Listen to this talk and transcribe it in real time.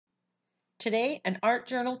Today, an art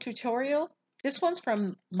journal tutorial. This one's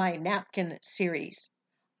from my napkin series.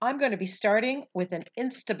 I'm going to be starting with an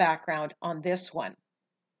Insta background on this one.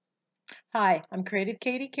 Hi, I'm Creative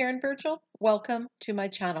Katie Karen Burchill. Welcome to my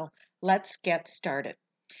channel. Let's get started.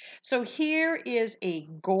 So here is a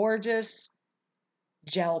gorgeous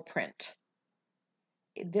gel print.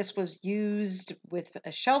 This was used with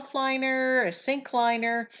a shelf liner, a sink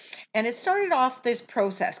liner, and it started off this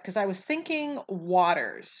process because I was thinking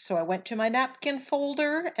waters. So I went to my napkin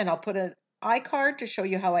folder and I'll put an iCard to show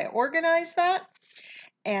you how I organize that.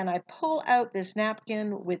 And I pull out this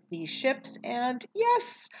napkin with these ships, and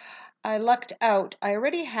yes, I lucked out. I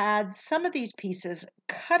already had some of these pieces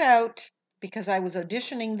cut out because I was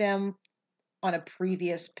auditioning them on a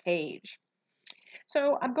previous page.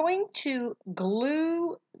 So I'm going to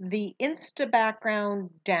glue the Insta background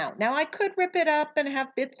down. Now I could rip it up and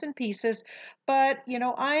have bits and pieces, but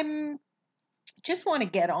I'm just want to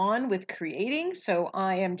get on with creating. So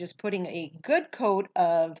I am just putting a good coat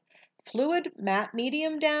of fluid matte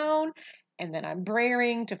medium down, and then I'm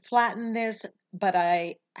brayering to flatten this, but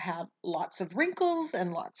I have lots of wrinkles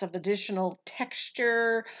and lots of additional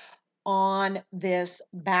texture on this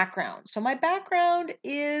background. So my background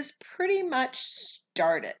is pretty much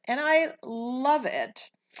started and I love it.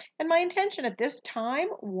 And my intention at this time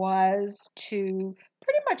was to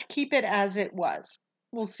pretty much keep it as it was.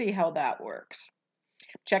 We'll see how that works.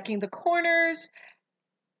 Checking the corners,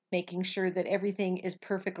 making sure that everything is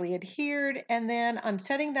perfectly adhered, and then I'm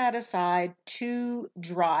setting that aside to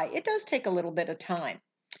dry. It does take a little bit of time.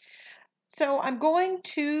 So I'm going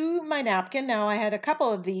to my napkin. Now I had a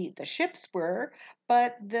couple of the ships were,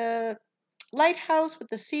 but the lighthouse with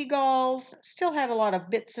the seagulls still had a lot of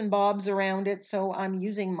bits and bobs around it. So I'm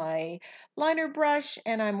using my liner brush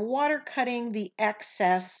and I'm water cutting the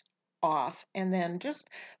excess off and then just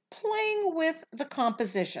playing with the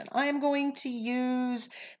composition. I am going to use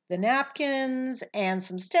the napkins and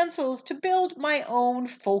some stencils to build my own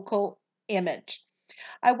focal image.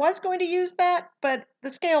 I was going to use that, but the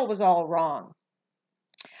scale was all wrong.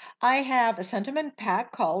 I have a sentiment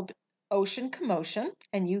pack called Ocean Commotion,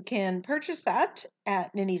 and you can purchase that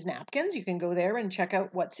at NinnysNapkins. You can go there and check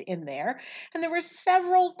out what's in there. And there were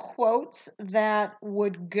several quotes that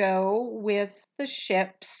would go with the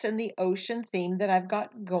ships and the ocean theme that I've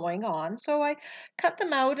got going on. So I cut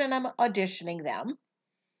them out and I'm auditioning them.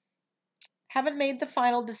 Haven't made the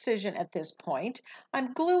final decision at this point.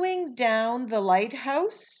 I'm gluing down the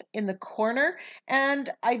lighthouse in the corner, and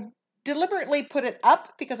I deliberately put it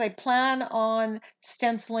up because I plan on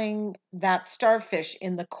stenciling that starfish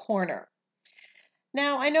in the corner.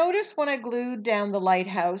 Now, I noticed when I glued down the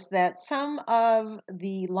lighthouse that some of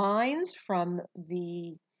the lines from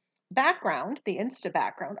the background, the Insta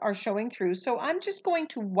background, are showing through. So I'm just going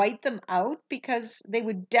to white them out because they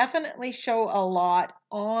would definitely show a lot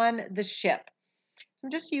on the ship. So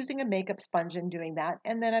I'm just using a makeup sponge and doing that,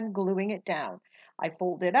 and then I'm gluing it down. I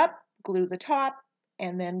fold it up, glue the top,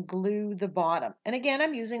 and then glue the bottom. And again,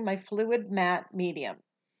 I'm using my fluid matte medium.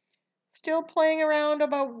 Still playing around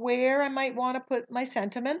about where I might want to put my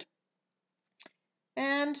sentiment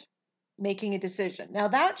and making a decision. Now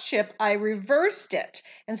that ship, I reversed it.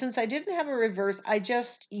 And since I didn't have a reverse, I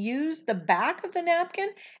just used the back of the napkin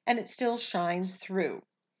and it still shines through.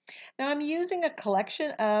 Now I'm using a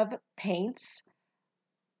collection of paints,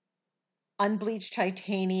 unbleached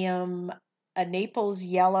titanium, a Naples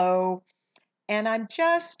yellow, and I'm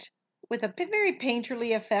just with a very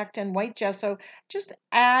painterly effect and white gesso, just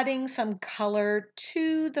adding some color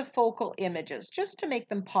to the focal images just to make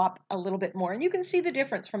them pop a little bit more. And you can see the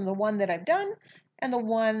difference from the one that I've done and the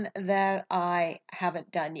one that I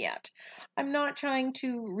haven't done yet. I'm not trying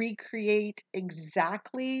to recreate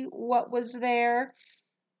exactly what was there.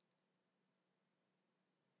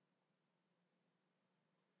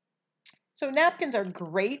 So napkins are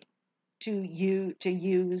great to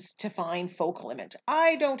use to find focal image.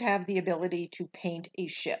 I don't have the ability to paint a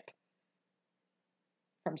ship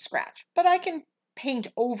from scratch, but I can paint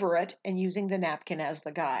over it and using the napkin as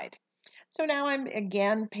the guide. So now I'm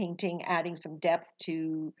again painting, adding some depth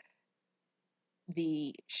to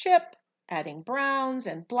the ship, adding browns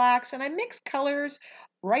and blacks, and I mix colors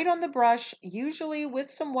right on the brush, usually with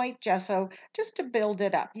some white gesso, just to build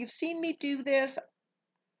it up. You've seen me do this.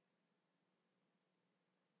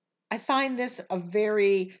 I find this a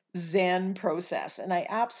very zen process and I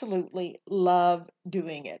absolutely love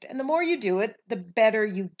doing it. And the more you do it, the better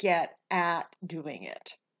you get at doing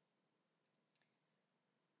it.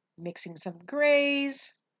 Mixing some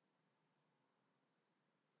grays.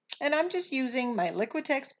 And I'm just using my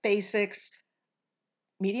Liquitex Basics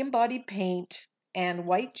medium body paint and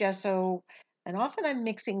white gesso And often I'm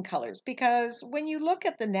mixing colors because when you look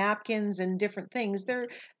at the napkins and different things, they're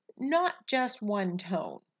not just one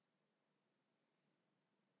tone.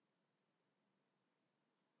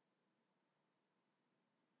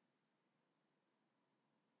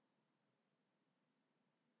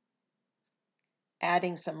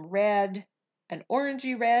 Adding some red, an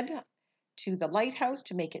orangey red to the lighthouse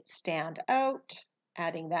to make it stand out.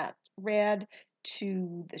 Adding that red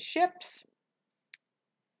to the ships.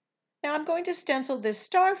 Now I'm going to stencil this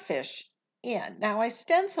starfish in. Now I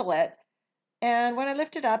stencil it, and when I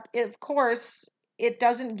lift it up, of course, it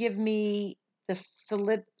doesn't give me the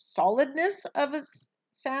solidness of a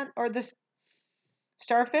sand or the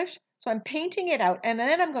starfish. So I'm painting it out, and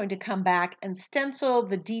then I'm going to come back and stencil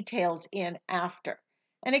the details in after.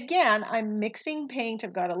 And again, I'm mixing paint.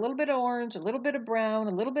 I've got a little bit of orange, a little bit of brown,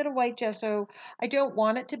 a little bit of white gesso. I don't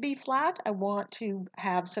want it to be flat. I want to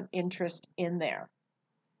have some interest in there.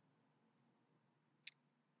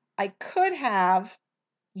 I could have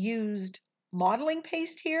used modeling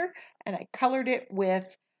paste here, and I colored it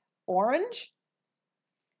with orange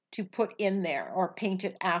to put in there or paint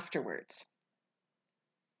it afterwards.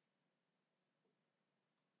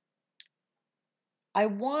 I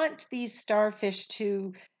want these starfish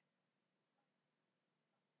to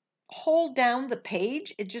hold down the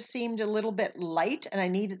page. It just seemed a little bit light, and I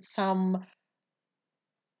needed some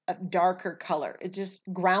darker color. It just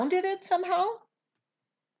grounded it somehow.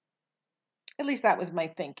 At least that was my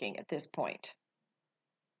thinking at this point.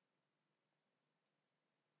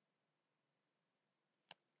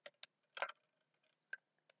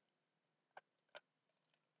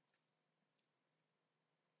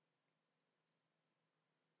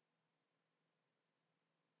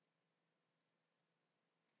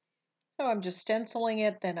 So I'm just stenciling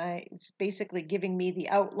it, then it's basically giving me the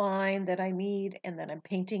outline that I need, and then I'm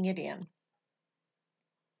painting it in.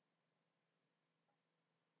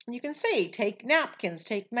 You can see, take napkins,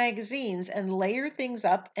 take magazines, and layer things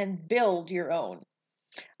up and build your own.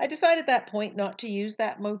 I decided at that point not to use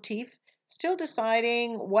that motif, still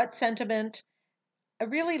deciding what sentiment. I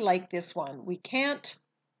really like this one. We can't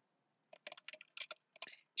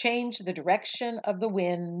change the direction of the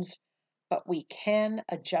winds, but we can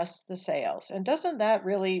adjust the sails. And doesn't that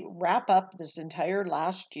really wrap up this entire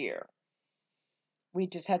last year? We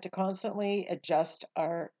just had to constantly adjust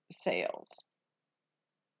our sails.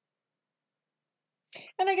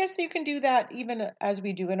 And I guess you can do that even as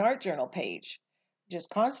we do an art journal page, just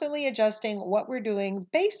constantly adjusting what we're doing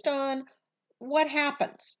based on what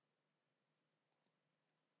happens.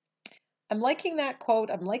 I'm liking that quote.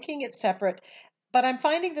 I'm liking it separate, but I'm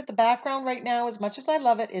finding that the background right now, as much as I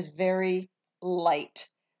love it, is very light.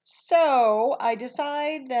 So I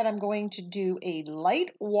decide that I'm going to do a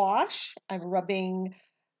light wash. I'm rubbing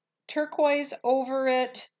turquoise over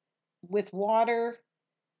it with water.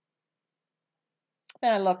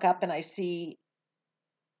 Then I look up and I see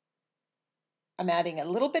I'm adding a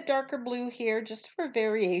little bit darker blue here just for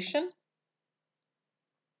variation.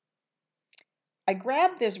 I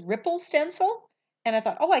grabbed this ripple stencil and I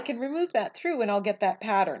thought, oh, I can remove that through and I'll get that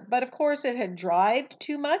pattern. But of course it had dried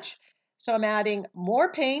too much. So I'm adding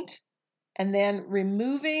more paint and then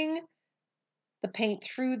removing the paint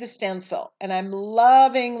through the stencil. And I'm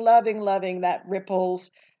loving, loving, loving that ripples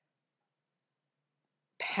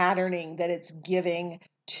patterning that it's giving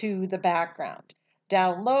to the background.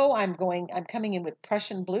 Down low, I'm coming in with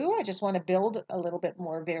Prussian blue. I just want to build a little bit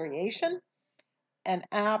more variation and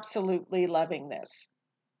absolutely loving this.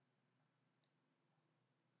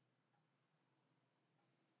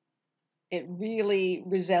 It really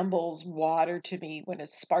resembles water to me when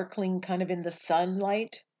it's sparkling kind of in the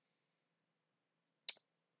sunlight.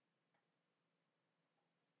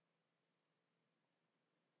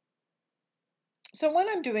 So when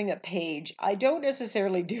I'm doing a page, I don't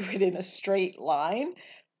necessarily do it in a straight line.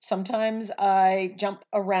 Sometimes I jump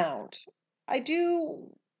around. I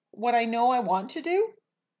do what I know I want to do.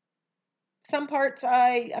 Some parts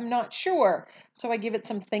I am not sure, so I give it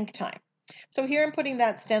some think time. So here I'm putting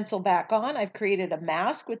that stencil back on. I've created a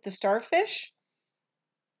mask with the starfish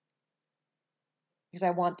because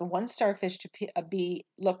I want the one starfish to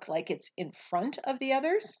look like it's in front of the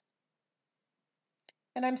others.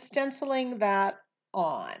 And I'm stenciling that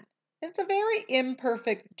on. It's a very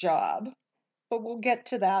imperfect job, but we'll get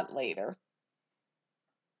to that later.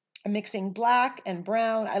 I'm mixing black and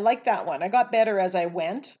brown. I like that one. I got better as I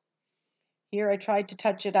went. Here I tried to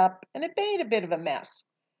touch it up and it made a bit of a mess.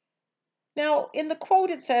 Now in the quote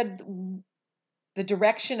it said the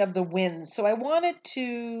direction of the winds. So I wanted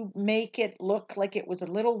to make it look like it was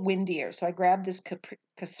a little windier. So I grabbed this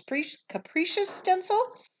Capricious stencil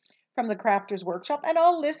from the Crafter's Workshop, and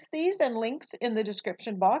I'll list these and links in the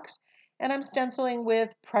description box. And I'm stenciling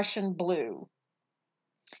with Prussian blue.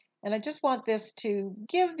 And I just want this to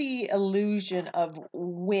give the illusion of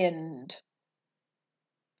wind.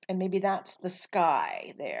 And maybe that's the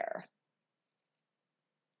sky there.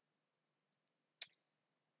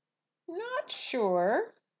 Not sure.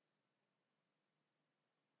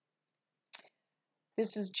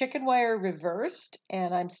 This is chicken wire reversed,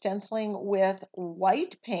 and I'm stenciling with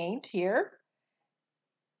white paint here.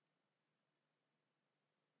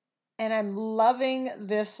 And I'm loving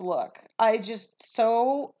this look. I just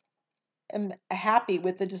so am happy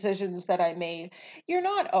with the decisions that I made. You're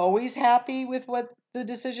not always happy with the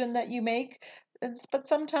decision that you make, but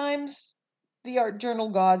sometimes the art journal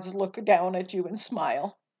gods look down at you and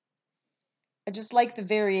smile. I just like the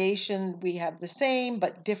variation. We have the same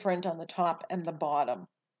but different on the top and the bottom.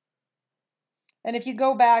 And if you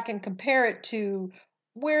go back and compare it to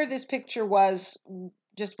where this picture was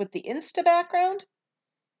just with the Insta background,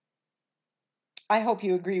 I hope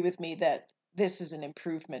you agree with me that this is an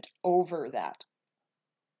improvement over that.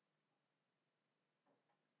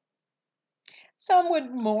 Some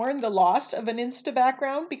would mourn the loss of an Insta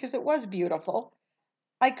background because it was beautiful.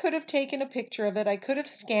 I could have taken a picture of it. I could have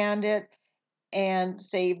scanned it and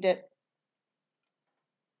saved it.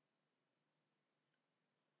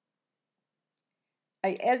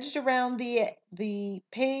 I edged around the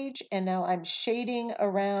page, and now I'm shading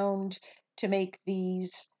around to make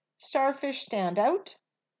these starfish stand out.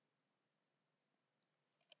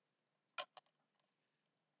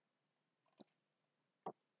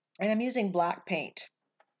 And I'm using black paint.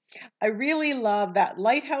 I really love that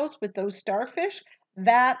lighthouse with those starfish.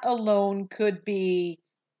 That alone could be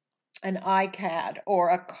an iCAD or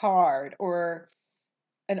a card or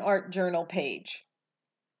an art journal page.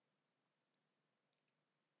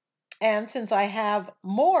 And since I have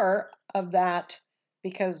more of that,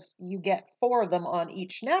 because you get 4 of them on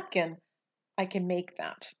each napkin, I can make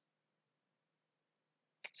that.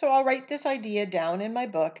 So I'll write this idea down in my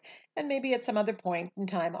book, and maybe at some other point in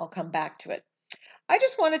time I'll come back to it. I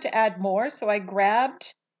just wanted to add more, so I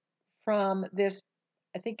grabbed from this,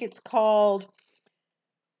 I think it's called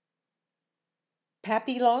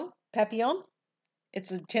Papillon.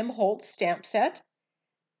 It's a Tim Holtz stamp set.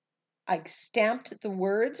 I stamped the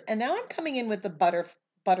words, and now I'm coming in with the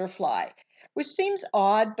butterfly, which seems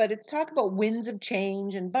odd, but it's talk about winds of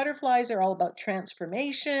change, and butterflies are all about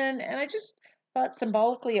transformation, and I just thought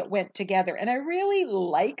symbolically it went together. And I really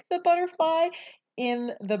like the butterfly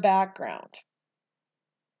in the background.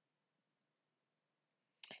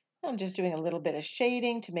 I'm just doing a little bit of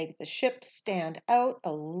shading to make the ship stand out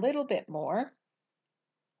a little bit more.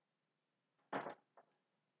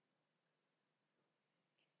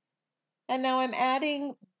 And now I'm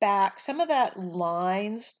adding back some of that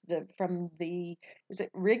lines from the, is it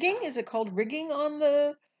rigging? Is it called rigging on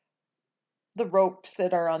the ropes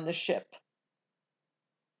that are on the ship?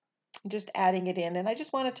 I'm just adding it in, and I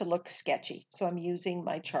just want it to look sketchy, so I'm using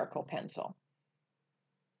my charcoal pencil.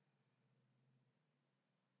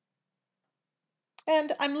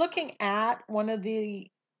 And I'm looking at one of the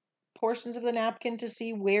portions of the napkin to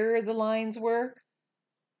see where the lines were,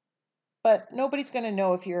 but nobody's going to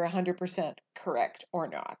know if you're 100% correct or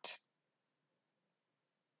not.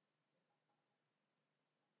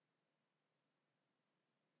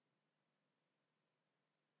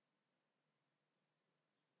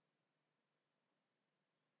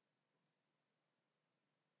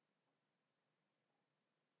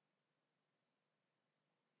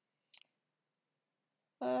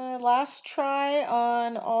 Last try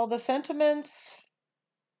on all the sentiments.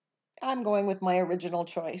 I'm going with my original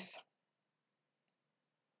choice.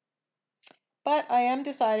 But I am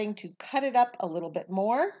deciding to cut it up a little bit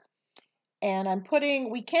more. And I'm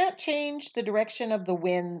putting, we can't change the direction of the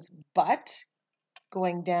wind's butt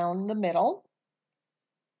going down the middle.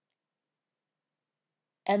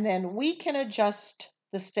 And then we can adjust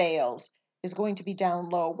the sails is going to be down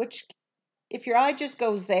low, which if your eye just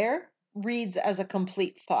goes there, reads as a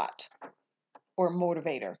complete thought or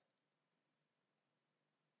motivator.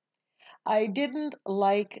 I didn't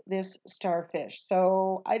like this starfish,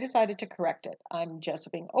 so I decided to correct it. I'm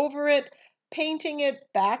jessoping over it, painting it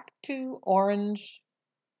back to orange,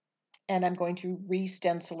 and I'm going to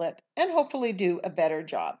re-stencil it and hopefully do a better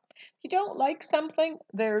job. If you don't like something,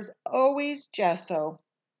 there's always gesso.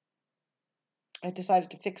 I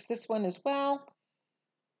decided to fix this one as well.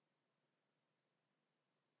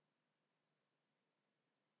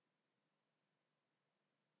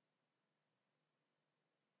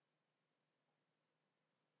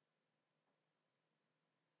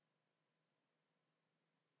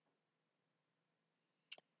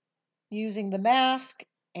 using the mask,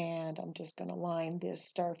 and I'm just going to line this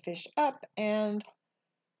starfish up and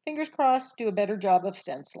fingers crossed do a better job of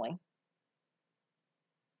stenciling.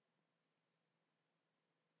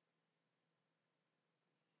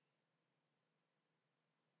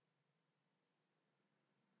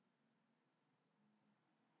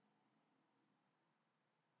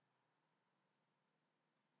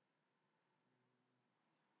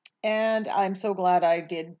 And I'm so glad I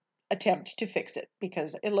did attempt to fix it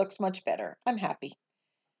because it looks much better. I'm happy.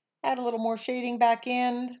 Add a little more shading back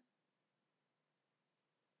in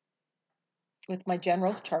with my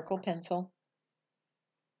General's charcoal pencil.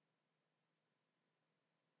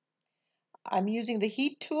 I'm using the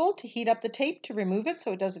heat tool to heat up the tape to remove it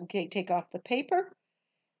so it doesn't take off the paper.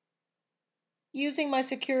 Using my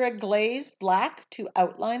Secura Glaze Black to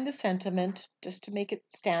outline the sentiment just to make it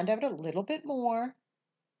stand out a little bit more.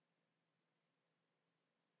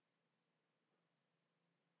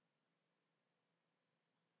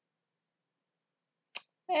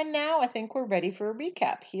 And now I think we're ready for a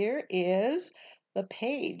recap. Here is the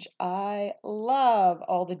page. I love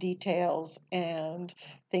all the details and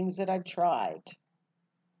things that I've tried.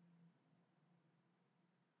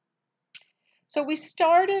 So we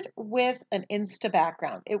started with an Insta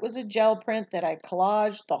background. It was a gel print that I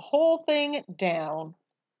collaged the whole thing down,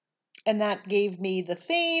 and that gave me the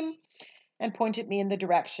theme and pointed me in the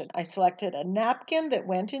direction. I selected a napkin that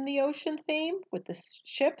went in the ocean theme with the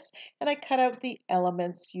ships, and I cut out the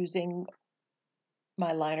elements using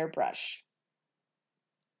my liner brush.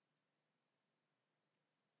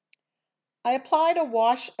 I applied a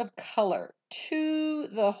wash of color to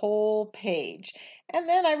the whole page, and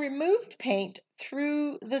then I removed paint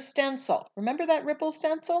through the stencil. Remember that ripple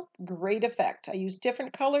stencil? Great effect. I used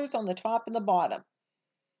different colors on the top and the bottom.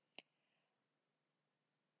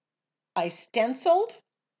 I stenciled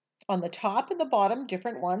on the top and the bottom,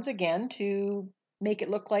 different ones again, to make it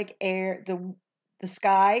look like air, the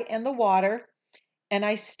sky and the water, and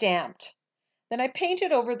I stamped. Then I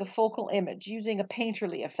painted over the focal image using a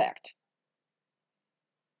painterly effect.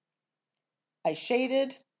 I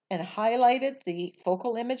shaded and highlighted the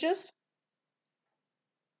focal images,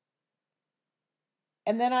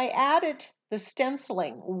 and then I added the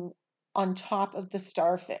stenciling on top of the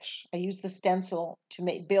starfish. I used the stencil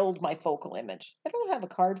to build my focal image. I don't have a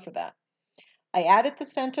card for that. I added the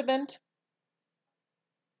sentiment,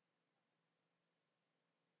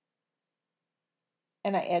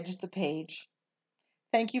 and I edged the page.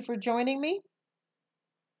 Thank you for joining me.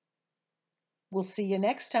 We'll see you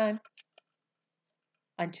next time.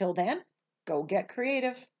 Until then, go get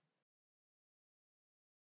creative.